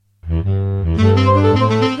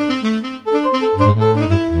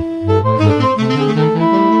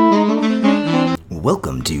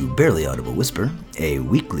Barely Audible Whisper, a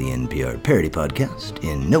weekly NPR parody podcast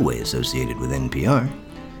in no way associated with NPR,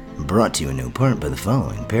 brought to you in no part by the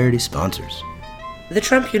following parody sponsors. The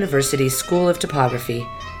Trump University School of Topography.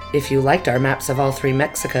 If you liked our maps of all three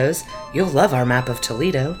Mexicos, you'll love our map of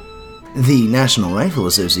Toledo. The National Rifle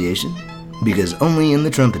Association, because only in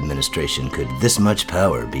the Trump administration could this much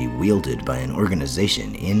power be wielded by an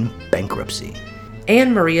organization in bankruptcy.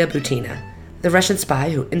 And Maria Butina, the Russian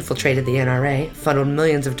spy who infiltrated the NRA, funneled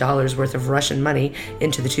millions of dollars worth of Russian money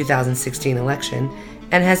into the 2016 election,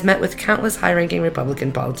 and has met with countless high-ranking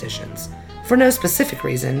Republican politicians. For no specific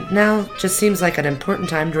reason, now just seems like an important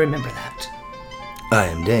time to remember that. I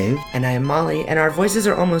am Dave. And I am Molly, and our voices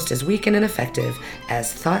are almost as weak and ineffective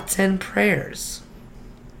as thoughts and prayers.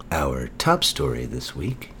 Our top story this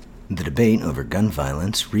week: the debate over gun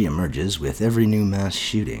violence reemerges with every new mass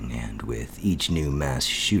shooting, and with each new mass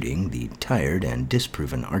shooting, the tired and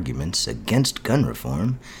disproven arguments against gun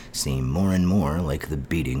reform seem more and more like the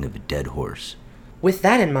beating of a dead horse. With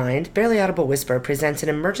that in mind, Barely Audible Whisper presents an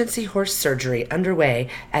emergency horse surgery underway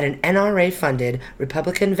at an NRA-funded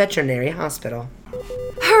Republican veterinary hospital.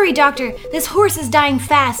 Hurry, doctor! This horse is dying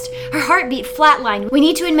fast. Her heartbeat flatlined. We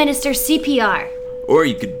need to administer CPR. Or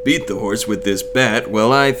you could beat the horse with this bat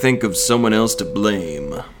while I think of someone else to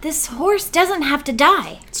blame. This horse doesn't have to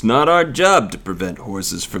die. It's not our job to prevent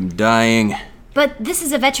horses from dying. But this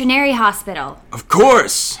is a veterinary hospital. Of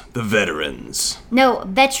course, the veterans. No,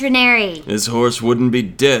 veterinary. This horse wouldn't be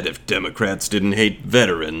dead if Democrats didn't hate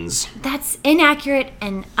veterans. That's inaccurate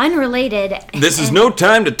and unrelated. This is no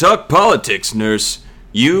time to talk politics, nurse.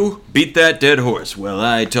 You beat that dead horse while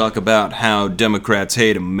I talk about how Democrats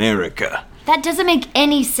hate America. That doesn't make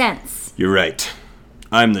any sense. You're right.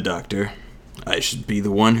 I'm the doctor. I should be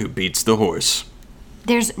the one who beats the horse.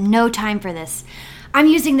 There's no time for this. I'm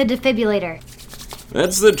using the defibrillator.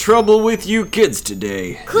 That's the trouble with you kids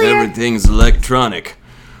today. Clear. Everything's electronic.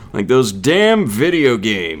 Like those damn video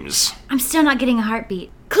games. I'm still not getting a heartbeat.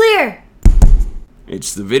 Clear!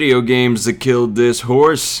 It's the video games that killed this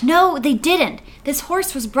horse. No, they didn't. This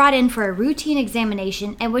horse was brought in for a routine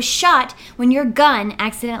examination and was shot when your gun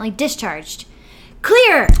accidentally discharged.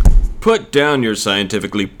 Clear! Put down your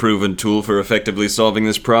scientifically proven tool for effectively solving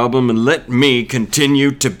this problem and let me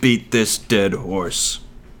continue to beat this dead horse.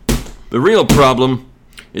 The real problem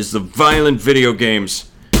is the violent video games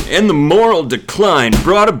and the moral decline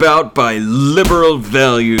brought about by liberal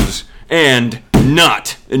values and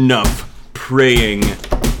not enough praying.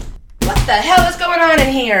 What the hell is going on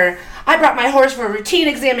in here? I brought my horse for a routine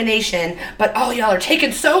examination, but all y'all are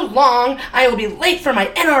taking so long, I will be late for my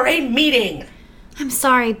NRA meeting. I'm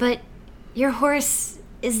sorry, but your horse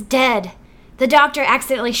is dead. The doctor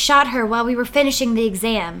accidentally shot her while we were finishing the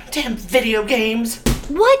exam. Damn video games.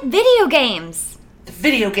 What video games? The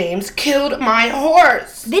video games killed my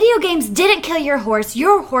horse. Video games didn't kill your horse.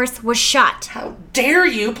 Your horse was shot. How dare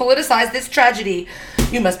you politicize this tragedy?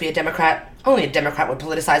 You must be a Democrat. Only a Democrat would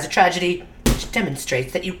politicize a tragedy, which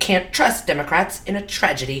demonstrates that you can't trust Democrats in a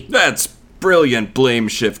tragedy. That's brilliant blame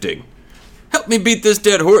shifting. Help me beat this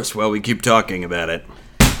dead horse while we keep talking about it.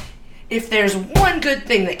 If there's one good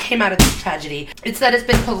thing that came out of this tragedy, it's that it's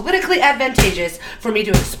been politically advantageous for me to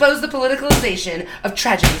expose the politicalization of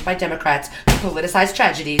tragedies by Democrats who politicize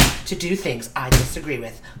tragedies to do things I disagree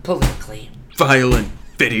with politically. Violent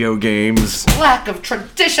video games. Lack of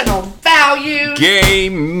traditional values. Gay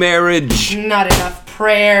marriage. Not enough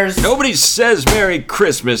prayers. Nobody says Merry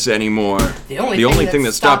Christmas anymore. The only thing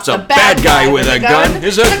that stops a bad guy with a gun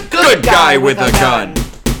is a good guy with a gun.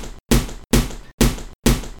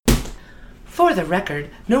 For the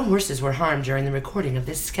record, no horses were harmed during the recording of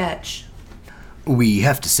this sketch. We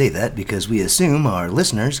have to say that because we assume our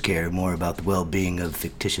listeners care more about the well-being of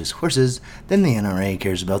fictitious horses than the NRA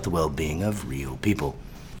cares about the well-being of real people.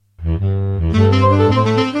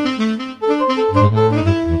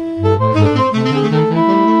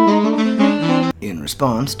 In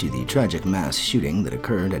response to the tragic mass shooting that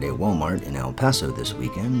occurred at a Walmart in El Paso this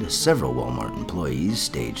weekend, several Walmart employees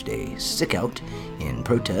staged a sick-out in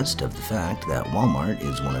protest of the fact that Walmart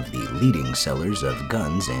is one of the leading sellers of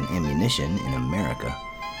guns and ammunition in America.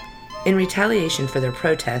 In retaliation for their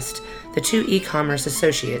protest, the two e-commerce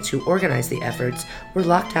associates who organized the efforts were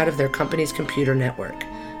locked out of their company's computer network,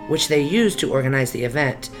 which they used to organize the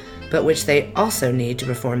event, but which they also need to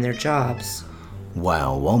perform their jobs.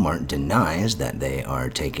 While Walmart denies that they are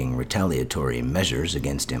taking retaliatory measures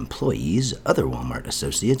against employees, other Walmart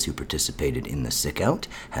associates who participated in the sick-out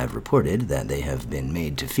have reported that they have been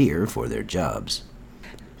made to fear for their jobs.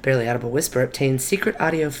 Barely Audible Whisper obtained secret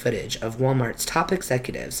audio footage of Walmart's top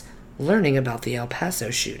executives learning about the El Paso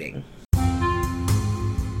shooting.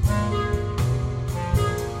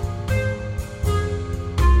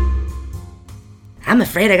 I'm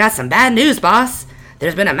afraid I got some bad news, boss.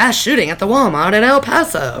 There's been a mass shooting at the Walmart in El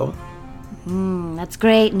Paso. That's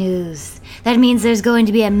great news. That means there's going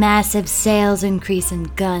to be a massive sales increase in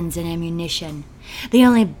guns and ammunition. The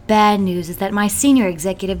only bad news is that my senior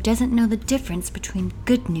executive doesn't know the difference between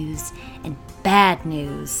good news and bad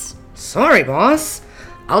news. Sorry, boss.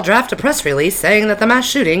 I'll draft a press release saying that the mass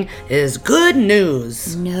shooting is good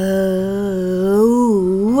news. No.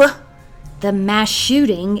 The mass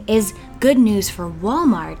shooting is good news for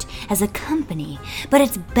Walmart as a company, but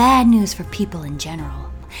it's bad news for people in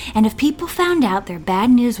general. And if people found out their bad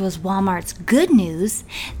news was Walmart's good news,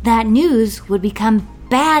 that news would become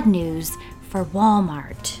bad news for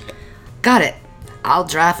Walmart. Got it. I'll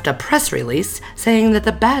draft a press release saying that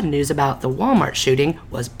the bad news about the Walmart shooting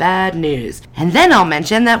was bad news. And then I'll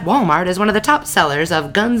mention that Walmart is one of the top sellers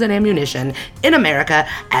of guns and ammunition in America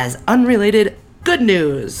as unrelated good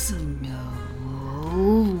news. No,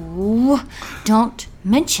 don't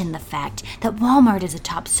mention the fact that Walmart is a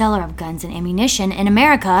top seller of guns and ammunition in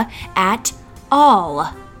America at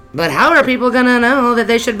all. But how are people gonna know that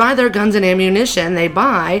they should buy their guns and ammunition they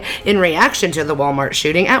buy in reaction to the Walmart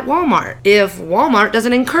shooting at Walmart? If Walmart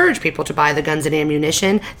doesn't encourage people to buy the guns and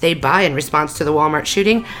ammunition they buy in response to the Walmart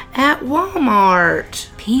shooting at Walmart.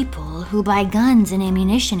 People who buy guns and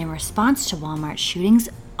ammunition in response to Walmart shootings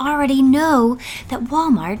already know that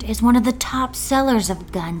Walmart is one of the top sellers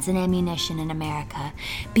of guns and ammunition in America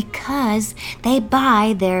because they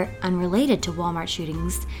buy their unrelated to Walmart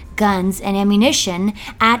shootings guns and ammunition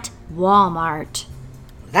at Walmart.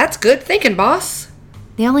 That's good thinking, boss.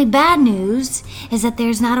 The only bad news is that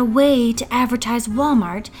there's not a way to advertise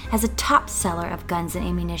Walmart as a top seller of guns and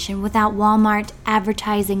ammunition without Walmart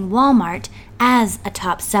advertising Walmart as a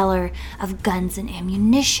top seller of guns and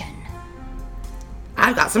ammunition.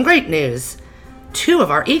 I've got some great news. 2 of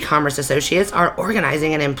our e-commerce associates are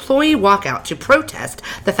organizing an employee walkout to protest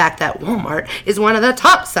the fact that Walmart is one of the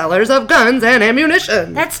top sellers of guns and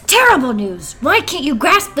ammunition. That's terrible news. Why can't you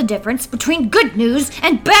grasp the difference between good news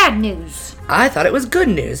and bad news? I thought it was good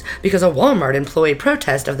news because a Walmart employee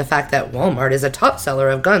protest of the fact that Walmart is a top seller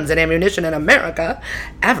of guns and ammunition in America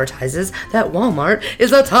advertises that Walmart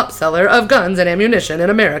is a top seller of guns and ammunition in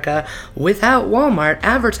America without Walmart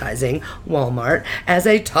advertising Walmart as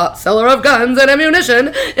a top seller of guns and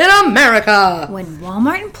ammunition in America. When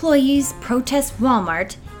Walmart employees protest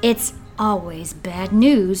Walmart, it's always bad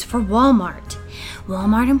news for Walmart.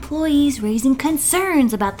 Walmart employees raising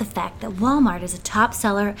concerns about the fact that Walmart is a top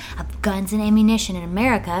seller of guns and ammunition in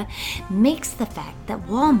America makes the fact that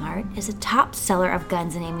Walmart is a top seller of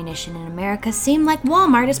guns and ammunition in America seem like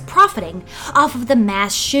Walmart is profiting off of the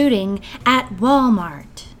mass shooting at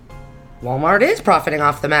Walmart. Walmart is profiting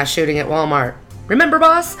off the mass shooting at Walmart. Remember,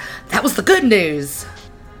 boss? That was the good news.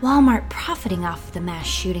 Walmart profiting off the mass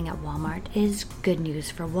shooting at Walmart is good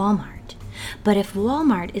news for Walmart. But if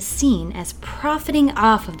Walmart is seen as profiting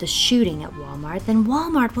off of the shooting at Walmart, then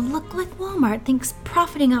Walmart will look like Walmart thinks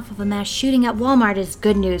profiting off of a mass shooting at Walmart is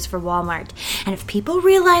good news for Walmart. And if people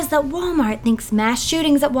realize that Walmart thinks mass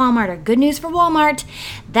shootings at Walmart are good news for Walmart,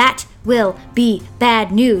 that will be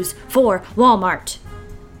bad news for Walmart.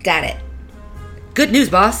 Got it. Good news,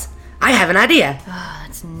 boss. I have an idea.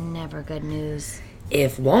 That's never good news.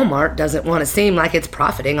 If Walmart doesn't want to seem like it's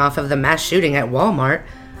profiting off of the mass shooting at Walmart,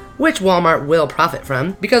 which Walmart will profit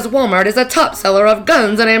from, because Walmart is a top seller of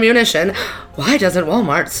guns and ammunition, why doesn't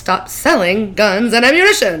Walmart stop selling guns and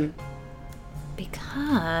ammunition?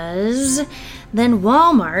 Because then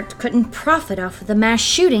Walmart couldn't profit off of the mass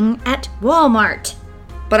shooting at Walmart.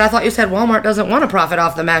 But I thought you said Walmart doesn't want to profit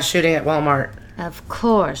off the mass shooting at Walmart. Of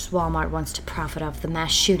course, Walmart wants to profit off the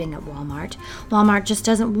mass shooting at Walmart. Walmart just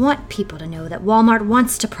doesn't want people to know that Walmart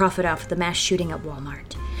wants to profit off the mass shooting at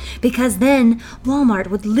Walmart. Because then Walmart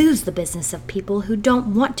would lose the business of people who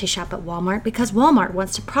don't want to shop at Walmart because Walmart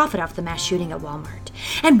wants to profit off the mass shooting at Walmart.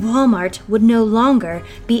 And Walmart would no longer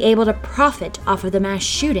be able to profit off of the mass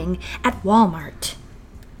shooting at Walmart.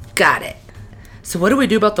 Got it. So what do we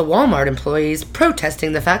do about the Walmart employees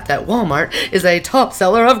protesting the fact that Walmart is a top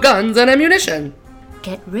seller of guns and ammunition?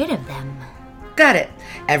 Get rid of them. Got it.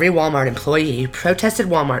 Every Walmart employee who protested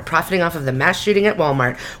Walmart profiting off of the mass shooting at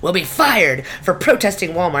Walmart will be fired for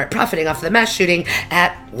protesting Walmart profiting off the mass shooting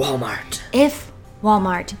at Walmart. If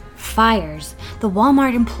Walmart fires the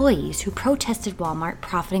Walmart employees who protested Walmart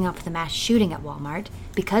profiting off the mass shooting at Walmart,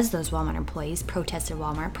 because those Walmart employees protested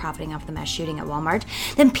Walmart profiting off the mass shooting at Walmart,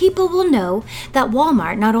 then people will know that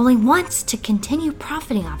Walmart not only wants to continue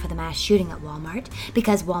profiting off of the mass shooting at Walmart,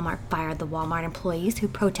 because Walmart fired the Walmart employees who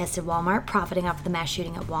protested Walmart profiting off of the mass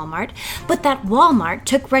shooting at Walmart, but that Walmart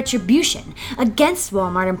took retribution against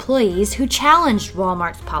Walmart employees who challenged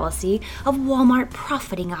Walmart's policy of Walmart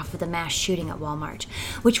profiting off of the mass shooting at Walmart,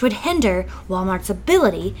 which would hinder Walmart's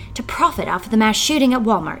ability to profit off of the mass shooting at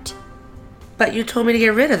Walmart. But you told me to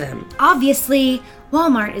get rid of them. Obviously,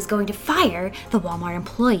 Walmart is going to fire the Walmart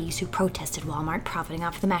employees who protested Walmart profiting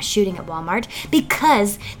off of the mass shooting at Walmart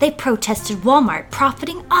because they protested Walmart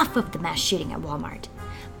profiting off of the mass shooting at Walmart.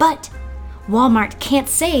 But Walmart can't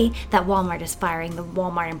say that Walmart is firing the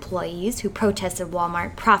Walmart employees who protested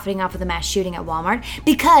Walmart profiting off of the mass shooting at Walmart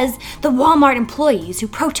because the Walmart employees who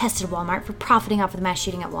protested Walmart for profiting off of the mass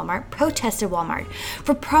shooting at Walmart protested Walmart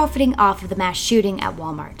for profiting off of the mass shooting at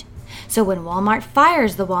Walmart. So when Walmart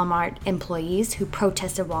fires the Walmart employees who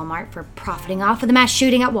protested Walmart for profiting off of the mass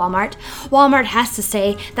shooting at Walmart, Walmart has to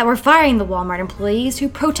say that we're firing the Walmart employees who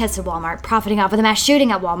protested Walmart profiting off of the mass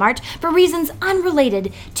shooting at Walmart for reasons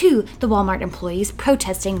unrelated to the Walmart employees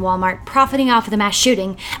protesting Walmart profiting off of the mass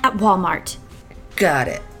shooting at Walmart. Got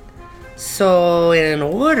it. So in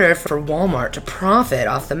order for Walmart to profit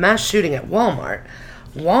off the mass shooting at Walmart,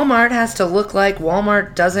 Walmart has to look like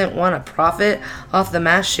Walmart doesn't want to profit off the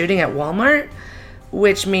mass shooting at Walmart,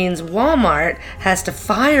 which means Walmart has to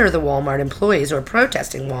fire the Walmart employees who are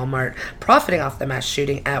protesting Walmart profiting off the mass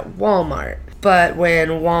shooting at Walmart. But when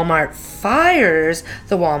Walmart fires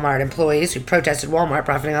the Walmart employees who protested Walmart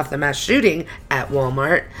profiting off the mass shooting at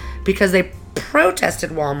Walmart because they protested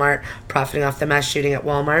Walmart profiting off the mass shooting at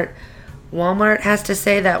Walmart, Walmart has to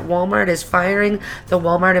say that Walmart is firing the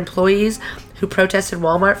Walmart employees who protested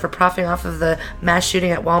Walmart for profiting off of the mass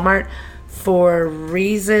shooting at Walmart for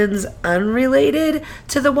reasons unrelated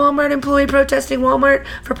to the Walmart employee protesting Walmart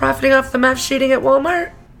for profiting off the mass shooting at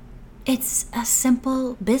Walmart? It's a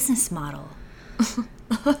simple business model.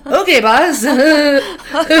 Okay, boss.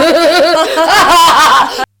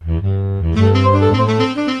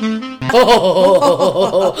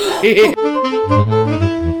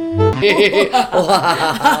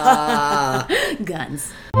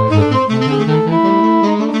 Guns.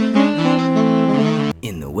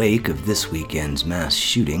 In the wake of this weekend's mass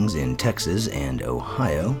shootings in Texas and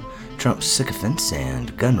Ohio, Trump's sycophants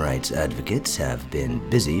and gun rights advocates have been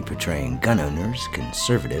busy portraying gun owners,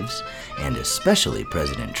 conservatives, and especially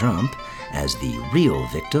President Trump as the real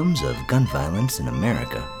victims of gun violence in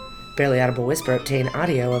America. Barely Audible Whisper obtained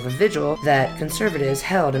audio of a vigil that conservatives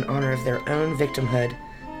held in honor of their own victimhood,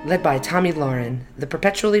 led by Tommy Lauren, the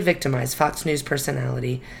perpetually victimized Fox News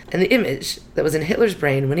personality, and the image that was in Hitler's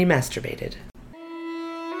brain when he masturbated.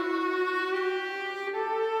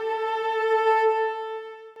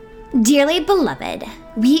 Dearly beloved,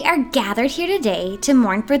 we are gathered here today to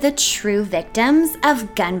mourn for the true victims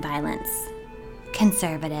of gun violence.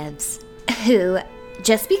 Conservatives, who,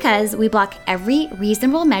 just because we block every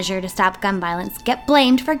reasonable measure to stop gun violence, get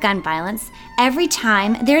blamed for gun violence every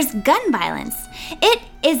time there's gun violence. It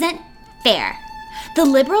isn't fair. The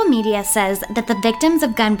liberal media says that the victims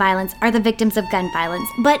of gun violence are the victims of gun violence,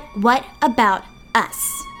 but what about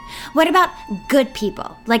us? What about good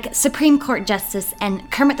people, like Supreme Court Justice and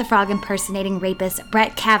Kermit the Frog impersonating rapist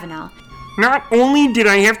Brett Kavanaugh? Not only did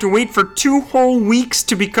I have to wait for 2 whole weeks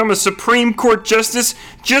to become a Supreme Court Justice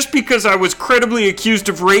just because I was credibly accused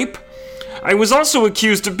of rape, I was also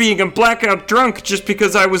accused of being a blackout drunk just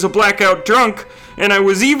because I was a blackout drunk, and I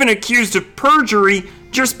was even accused of perjury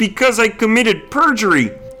just because I committed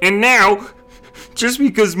perjury. And now, just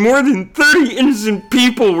because more than 30 innocent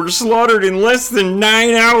people were slaughtered in less than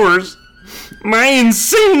 9 hours, my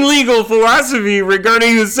insane legal philosophy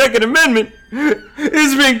regarding the Second Amendment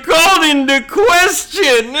has been called into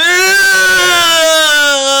question.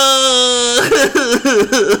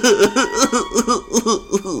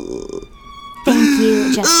 Thank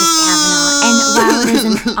you, Justice Kavanaugh. And while it is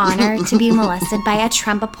an honor to be molested by a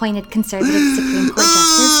Trump-appointed conservative Supreme Court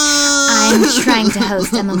Justice, I'm trying to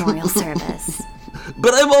host a memorial service.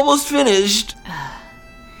 But I'm almost finished.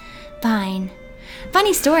 Fine.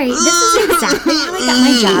 Funny story, this is exactly how I got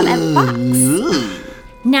my job at Fox.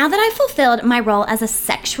 Now that I've fulfilled my role as a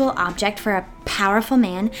sexual object for a powerful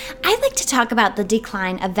man, I like to talk about the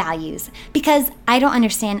decline of values, because I don't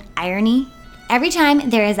understand irony. Every time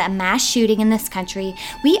there is a mass shooting in this country,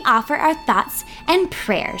 we offer our thoughts and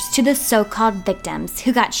prayers to the so-called victims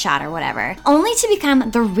who got shot or whatever, only to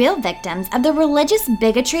become the real victims of the religious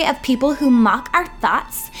bigotry of people who mock our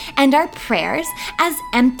thoughts and our prayers as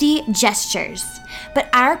empty gestures. But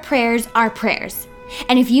our prayers are prayers.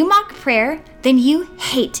 And if you mock prayer, then you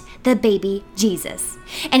hate the baby Jesus.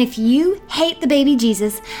 And if you hate the baby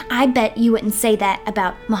Jesus, I bet you wouldn't say that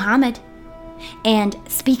about Muhammad. And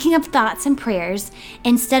speaking of thoughts and prayers,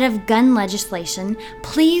 instead of gun legislation,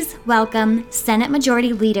 please welcome Senate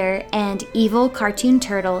Majority Leader and evil cartoon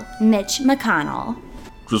turtle Mitch McConnell.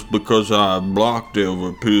 Just because I blocked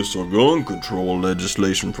every piece of gun control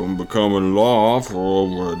legislation from becoming law for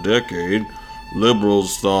over a decade,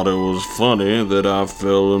 liberals thought it was funny that I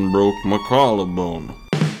fell and broke my collarbone.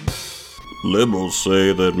 Liberals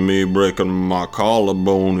say that me breaking my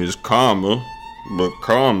collarbone is karma, but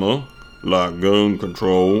karma, like gun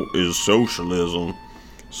control, is socialism,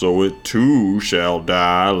 so it too shall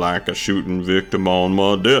die like a shooting victim on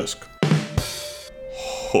my desk.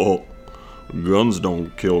 Guns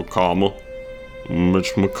don't kill karma.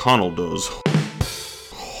 Mitch McConnell does.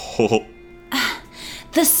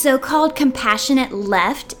 The so-called compassionate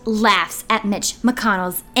left laughs at Mitch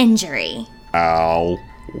McConnell's injury. Ow.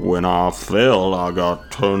 When I fell, I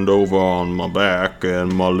got turned over on my back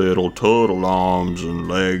and my little turtle arms and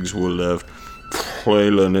legs were left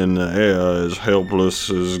flailing in the air as helpless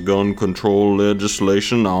as gun control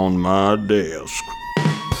legislation on my desk.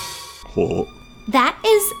 That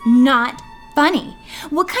is not funny.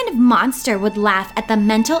 What kind of monster would laugh at the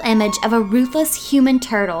mental image of a ruthless human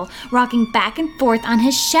turtle rocking back and forth on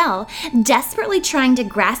his shell, desperately trying to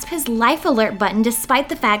grasp his life alert button despite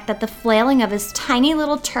the fact that the flailing of his tiny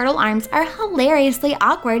little turtle arms are hilariously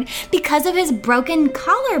awkward because of his broken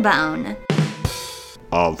collarbone?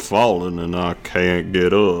 I've fallen and I can't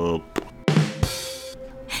get up.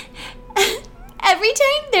 Every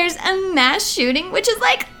time there's a mass shooting, which is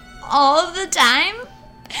like all the time,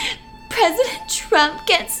 President Trump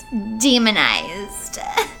gets demonized.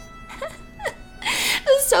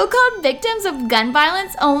 The so-called victims of gun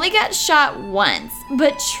violence only got shot once,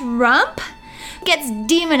 but Trump gets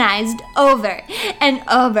demonized over and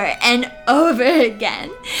over and over again.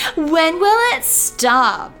 When will it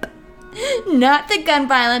stop? Not the gun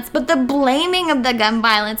violence, but the blaming of the gun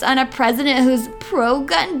violence on a president whose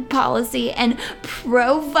pro-gun policy and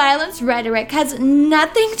pro-violence rhetoric has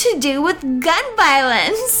nothing to do with gun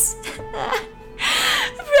violence.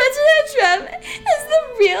 President Trump is the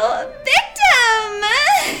real victim.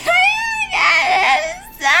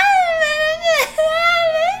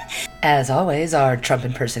 As always, our Trump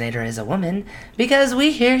impersonator is a woman, because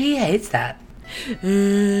we hear he hates that.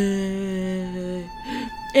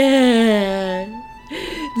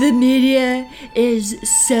 The media is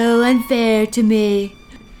so unfair to me.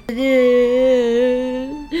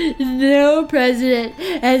 No president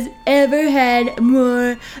has ever had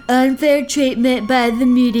more unfair treatment by the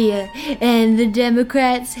media, and the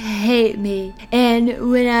Democrats hate me. And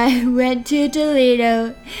when I went to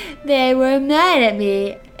Toledo, they were mad at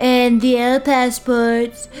me. And the El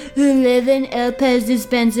Pasports who live in El Paz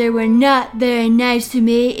dispenser were not very nice to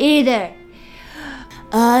me either.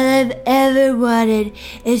 All I've ever wanted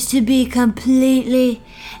is to be completely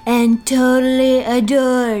and totally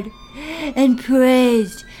adored and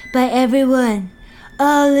praised by everyone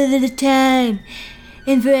all of the time,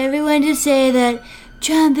 and for everyone to say that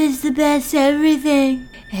Trump is the best everything.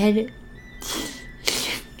 And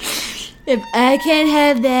if I can't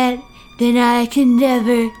have that, then I can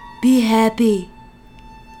never be happy.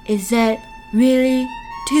 Is that really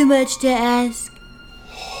too much to ask?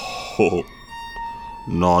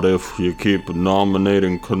 Not if you keep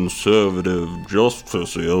nominating conservative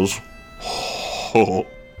justices.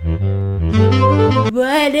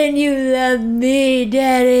 Why didn't you love me,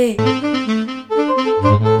 Daddy?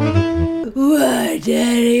 Why,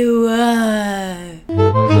 Daddy, why?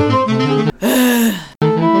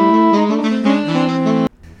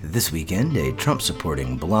 This weekend, a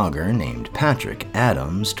Trump-supporting blogger named Patrick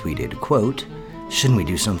Adams tweeted, quote, "Shouldn't we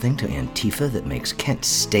do something to Antifa that makes Kent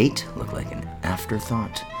State look like an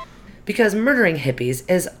afterthought?" Because murdering hippies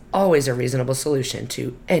is always a reasonable solution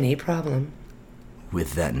to any problem.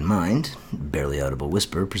 With that in mind, Barely Audible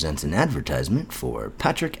Whisper presents an advertisement for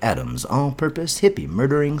Patrick Adams' all-purpose hippie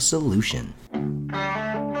murdering solution.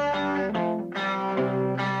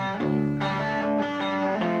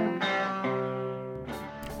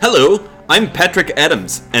 Hello, I'm Patrick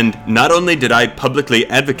Adams, and not only did I publicly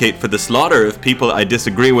advocate for the slaughter of people I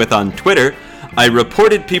disagree with on Twitter, I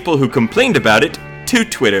reported people who complained about it to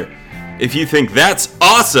Twitter. If you think that's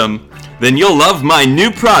awesome, then you'll love my new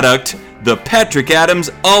product, the Patrick Adams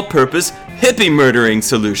All-Purpose Hippie Murdering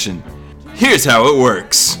Solution. Here's how it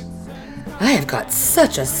works. I have got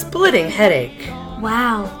such a splitting headache.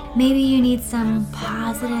 Wow, maybe you need some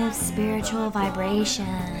positive spiritual vibration.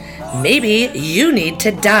 Maybe you need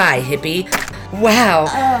to die, hippie. Wow,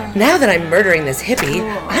 now that I'm murdering this hippie,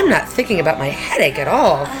 I'm not thinking about my headache at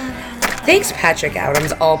all. Thanks, Patrick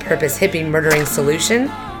Adams' all-purpose hippie murdering solution.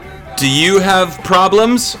 Do you have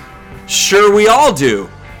problems? Sure, we all do.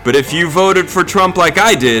 But if you voted for Trump like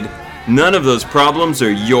I did, none of those problems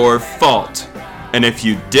are your fault. And if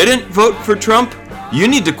you didn't vote for Trump, you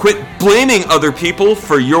need to quit blaming other people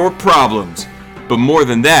for your problems. But more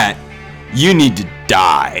than that, you need to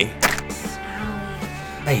die.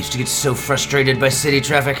 I used to get so frustrated by city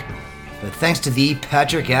traffic. But thanks to the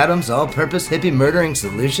Patrick Adams all-purpose hippie murdering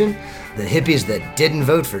solution, the hippies that didn't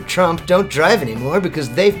vote for Trump don't drive anymore because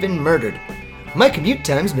they've been murdered. My commute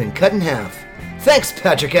time's been cut in half. Thanks,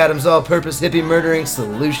 Patrick Adams all-purpose hippie murdering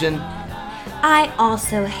solution. I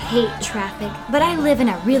also hate traffic, but I live in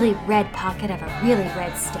a really red pocket of a really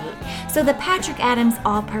red state. So the Patrick Adams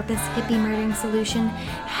all-purpose hippie murdering solution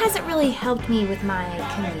hasn't really helped me with my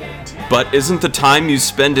commute. But isn't the time you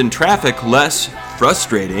spend in traffic less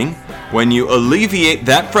frustrating when you alleviate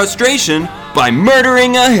that frustration by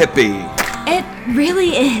murdering a hippie? It really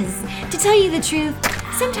is. To tell you the truth,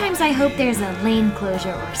 sometimes I hope there's a lane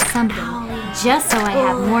closure or something, just so I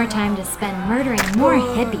have more time to spend murdering more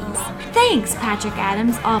hippies. Thanks, Patrick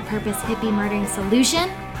Adams' all-purpose hippie murdering solution.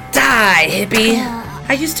 Die, hippie!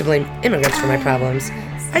 I used to blame immigrants for my problems.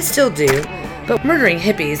 I still do. But murdering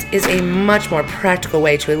hippies is a much more practical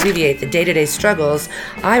way to alleviate the day-to-day struggles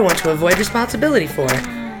I want to avoid responsibility for.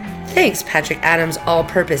 Thanks, Patrick Adams'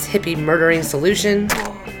 all-purpose hippie murdering solution.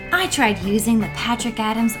 I tried using the Patrick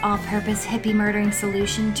Adams all-purpose hippie murdering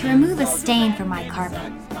solution to remove a stain from my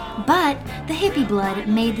carpet. But the hippie blood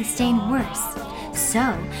made the stain worse. So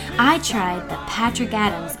I tried the Patrick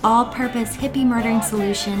Adams all-purpose hippie murdering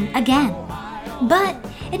solution again. But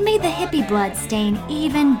it made the hippie blood stain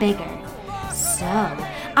even bigger. So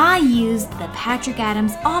I used the Patrick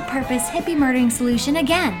Adams all-purpose hippie murdering solution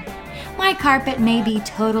again. My carpet may be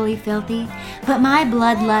totally filthy, but my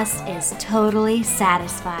bloodlust is totally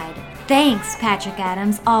satisfied. Thanks, Patrick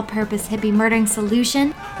Adams' all-purpose hippie murdering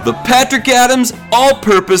solution. The Patrick Adams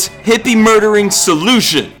all-purpose hippie murdering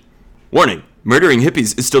solution. Warning, murdering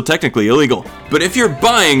hippies is still technically illegal. But if you're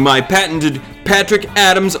buying my patented Patrick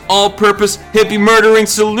Adams all-purpose hippie murdering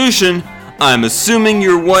solution, I'm assuming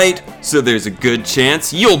you're white, so there's a good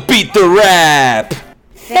chance you'll beat the rap.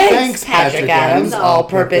 Thanks, Patrick Adams'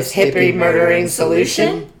 all-purpose hippie murdering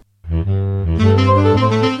solution.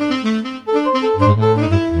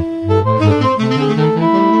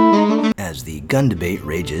 As the gun debate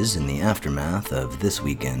rages in the aftermath of this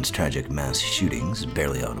weekend's tragic mass shootings,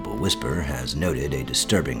 Barely Audible Whisper has noted a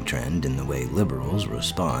disturbing trend in the way liberals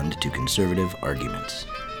respond to conservative arguments.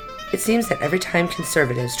 It seems that every time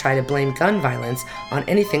conservatives try to blame gun violence on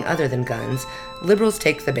anything other than guns, liberals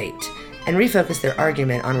take the bait and refocus their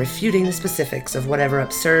argument on refuting the specifics of whatever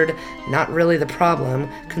absurd, not really the problem,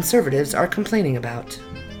 conservatives are complaining about.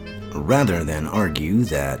 Rather than argue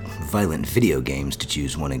that violent video games, to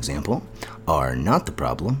choose one example, are not the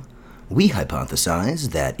problem, we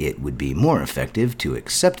hypothesize that it would be more effective to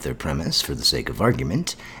accept their premise for the sake of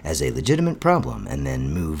argument as a legitimate problem and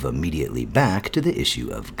then move immediately back to the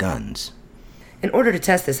issue of guns. In order to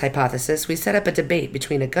test this hypothesis, we set up a debate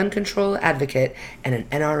between a gun control advocate and an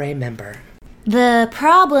NRA member. The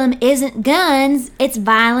problem isn't guns, it's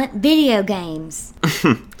violent video games.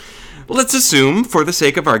 Let's assume, for the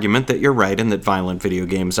sake of argument, that you're right and that violent video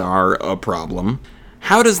games are a problem.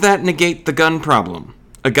 How does that negate the gun problem?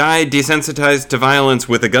 A guy desensitized to violence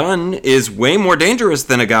with a gun is way more dangerous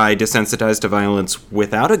than a guy desensitized to violence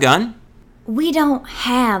without a gun. We don't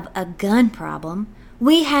have a gun problem.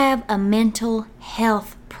 We have a mental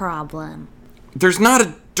health problem. There's not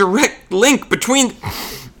a direct link between...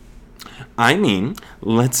 I mean,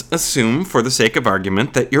 let's assume, for the sake of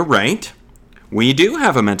argument, that you're right. We do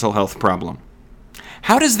have a mental health problem.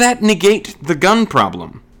 How does that negate the gun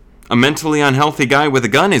problem? A mentally unhealthy guy with a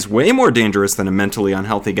gun is way more dangerous than a mentally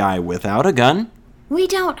unhealthy guy without a gun. We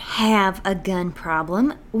don't have a gun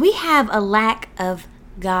problem. We have a lack of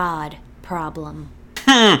God problem.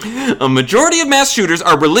 A majority of mass shooters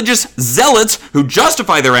are religious zealots who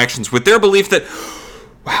justify their actions with their belief that...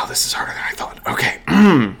 Wow, this is harder than I thought.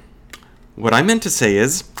 Okay. What I meant to say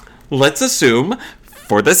is, let's assume,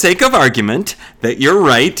 for the sake of argument, that you're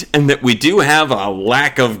right and that we do have a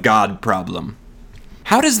lack of God problem.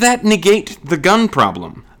 How does that negate the gun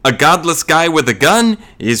problem? A godless guy with a gun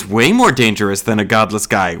is way more dangerous than a godless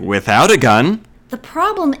guy without a gun. The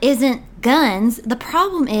problem isn't guns. The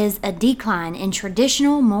problem is a decline in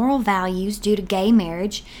traditional moral values due to gay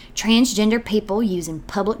marriage, transgender people using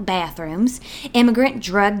public bathrooms, immigrant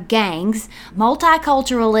drug gangs,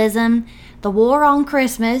 multiculturalism, the war on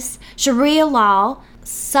Christmas, Sharia law,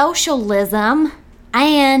 socialism,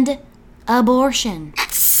 and abortion.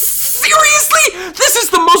 Seriously? This is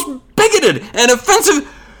the most bigoted and offensive...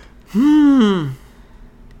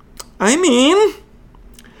 I mean,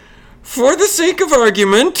 for the sake of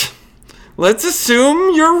argument, let's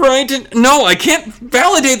assume you're right. No, I can't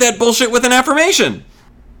validate that bullshit with an affirmation.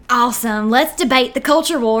 Awesome. Let's debate the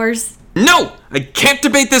culture wars. No, I can't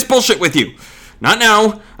debate this bullshit with you. Not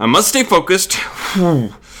now. I must stay focused.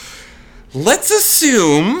 Let's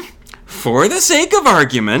assume, for the sake of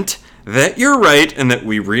argument, that you're right and that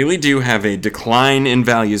we really do have a decline in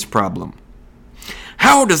values problem.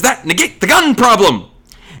 How does that negate the gun problem?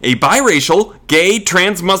 A biracial, gay,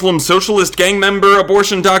 trans Muslim socialist gang member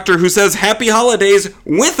abortion doctor who says happy holidays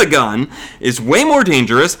with a gun is way more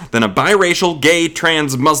dangerous than a biracial, gay,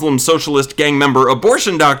 trans Muslim socialist gang member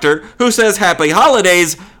abortion doctor who says happy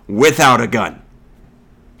holidays without a gun.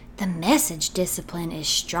 The message discipline is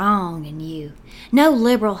strong in you. No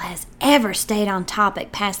liberal has ever stayed on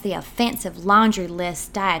topic past the offensive laundry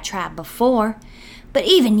list diatribe before, but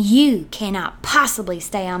even you cannot possibly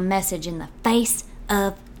stay on message in the face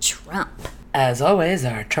of Trump. As always,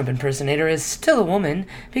 our Trump impersonator is still a woman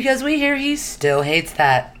because we hear he still hates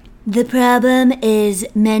that. The problem is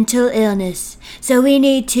mental illness, so we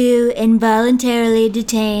need to involuntarily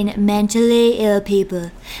detain mentally ill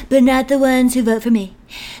people, but not the ones who vote for me.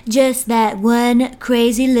 Just that one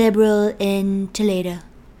crazy liberal in Toledo.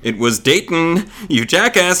 It was Dayton, you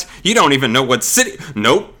jackass. You don't even know what city...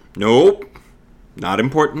 Nope. Not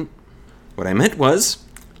important. What I meant was,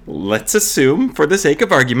 let's assume, for the sake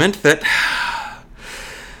of argument, that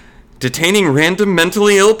detaining random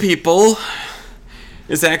mentally ill people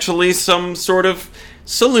is actually some sort of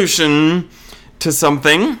solution to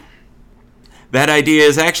something. That idea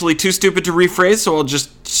is actually too stupid to rephrase, so I'll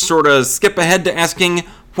just sort of skip ahead to asking,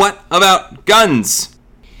 what about guns?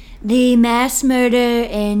 The mass murder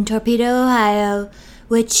in Torpedo, Ohio,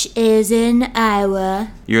 which is in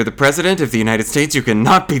Iowa. You're the president of the United States. You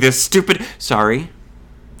cannot be this stupid. Sorry.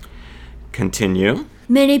 Continue.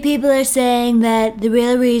 Many people are saying that the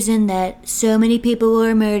real reason that so many people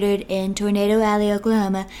were murdered in Tornado Alley,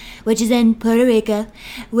 Oklahoma, which is in Puerto Rico,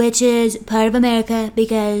 which is part of America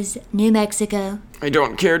because New Mexico. I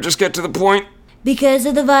don't care, just get to the point. Because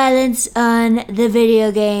of the violence on the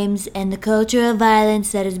video games and the culture of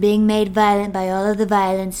violence that is being made violent by all of the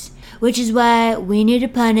violence, which is why we need to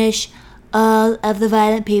punish all of the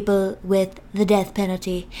violent people with the death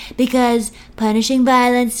penalty, because punishing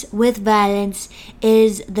violence with violence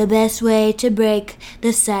is the best way to break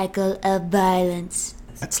the cycle of violence.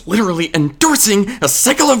 That's literally endorsing a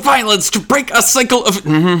cycle of violence to break a cycle of...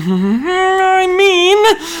 I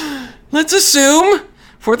mean, let's assume,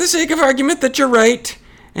 for the sake of argument, that you're right,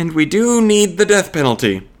 and we do need the death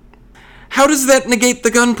penalty. How does that negate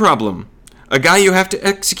the gun problem? A guy you have to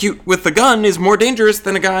execute with a gun is more dangerous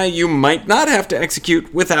than a guy you might not have to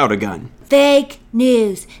execute without a gun. Fake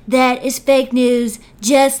news. That is fake news,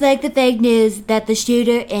 just like the fake news that the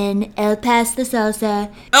shooter in El Paso,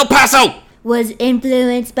 Salsa, El Paso! was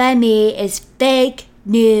influenced by me is fake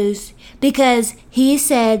news. Because he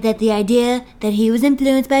said that the idea that he was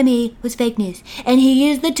influenced by me was fake news. And he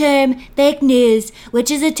used the term fake news,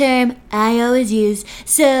 which is a term I always use,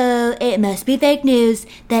 so it must be fake news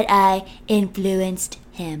that I influenced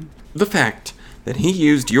him. The fact that he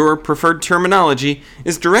used your preferred terminology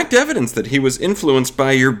is direct evidence that he was influenced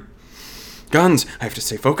by your guns. I have to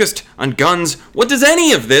stay focused on guns. What does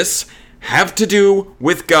any of this have to do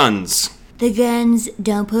with guns? The guns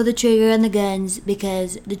don't pull the trigger on the guns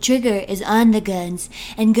because the trigger is on the guns,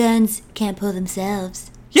 and guns can't pull themselves.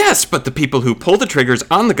 Yes, but the people who pull the triggers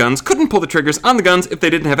on the guns couldn't pull the triggers on the guns if they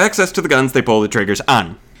didn't have access to the guns they pull the triggers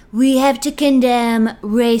on. We have to condemn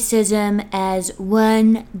racism as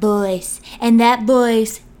one voice, and that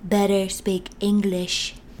voice better speak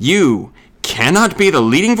English. You cannot be the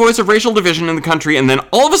leading voice of racial division in the country and then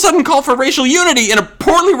all of a sudden call for racial unity in a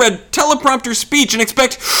poorly read teleprompter speech and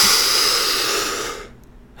expect...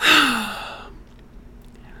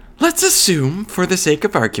 Let's assume, for the sake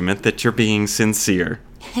of argument, that you're being sincere.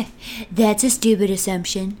 That's a stupid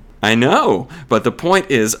assumption. I know, but the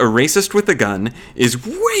point is, a racist with a gun is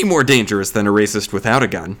way more dangerous than a racist without a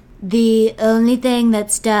gun. The only thing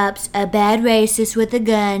that stops a bad racist with a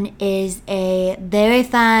gun is a very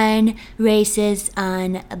fine racist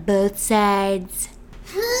on both sides.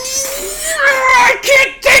 I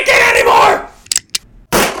can't take it anymore!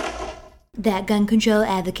 That gun control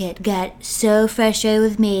advocate got so frustrated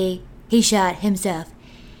with me, he shot himself.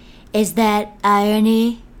 Is that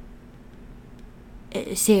irony?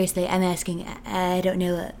 Seriously, I'm asking. I don't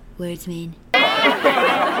know what words mean.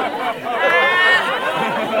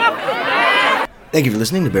 Thank you for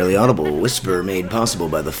listening to Barely Audible Whisper, made possible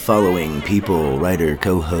by the following people: writer,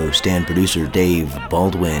 co-host, and producer Dave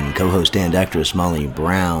Baldwin, co-host and actress Molly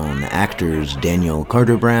Brown, actors Daniel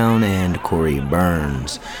Carter Brown and Corey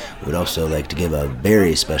Burns. We would also like to give a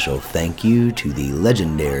very special thank you to the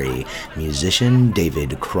legendary musician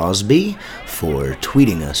David Crosby for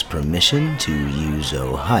tweeting us permission to use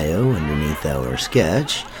Ohio underneath our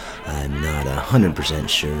sketch. I'm not 100%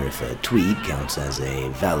 sure if a tweet counts as a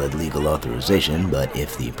valid legal authorization, but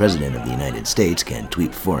if the President of the United States can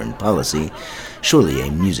tweet foreign policy, surely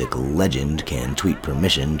a music legend can tweet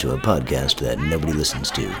permission to a podcast that nobody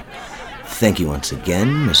listens to. Thank you once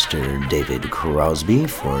again, Mr. David Crosby,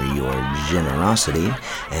 for your generosity,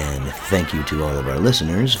 and thank you to all of our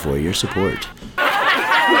listeners for your support.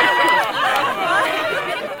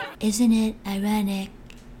 Isn't it ironic,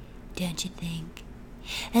 don't you think?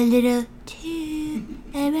 A little too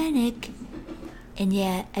ironic. And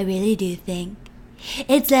yeah, I really do think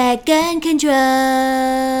it's like gun control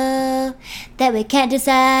that we can't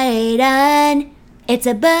decide on. It's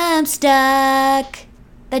a bump stock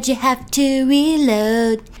that you have to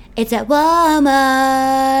reload. It's at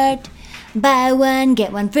Walmart. Buy one,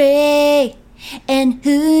 get one free. And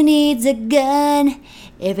who needs a gun?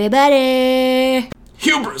 Everybody.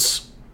 Hubris!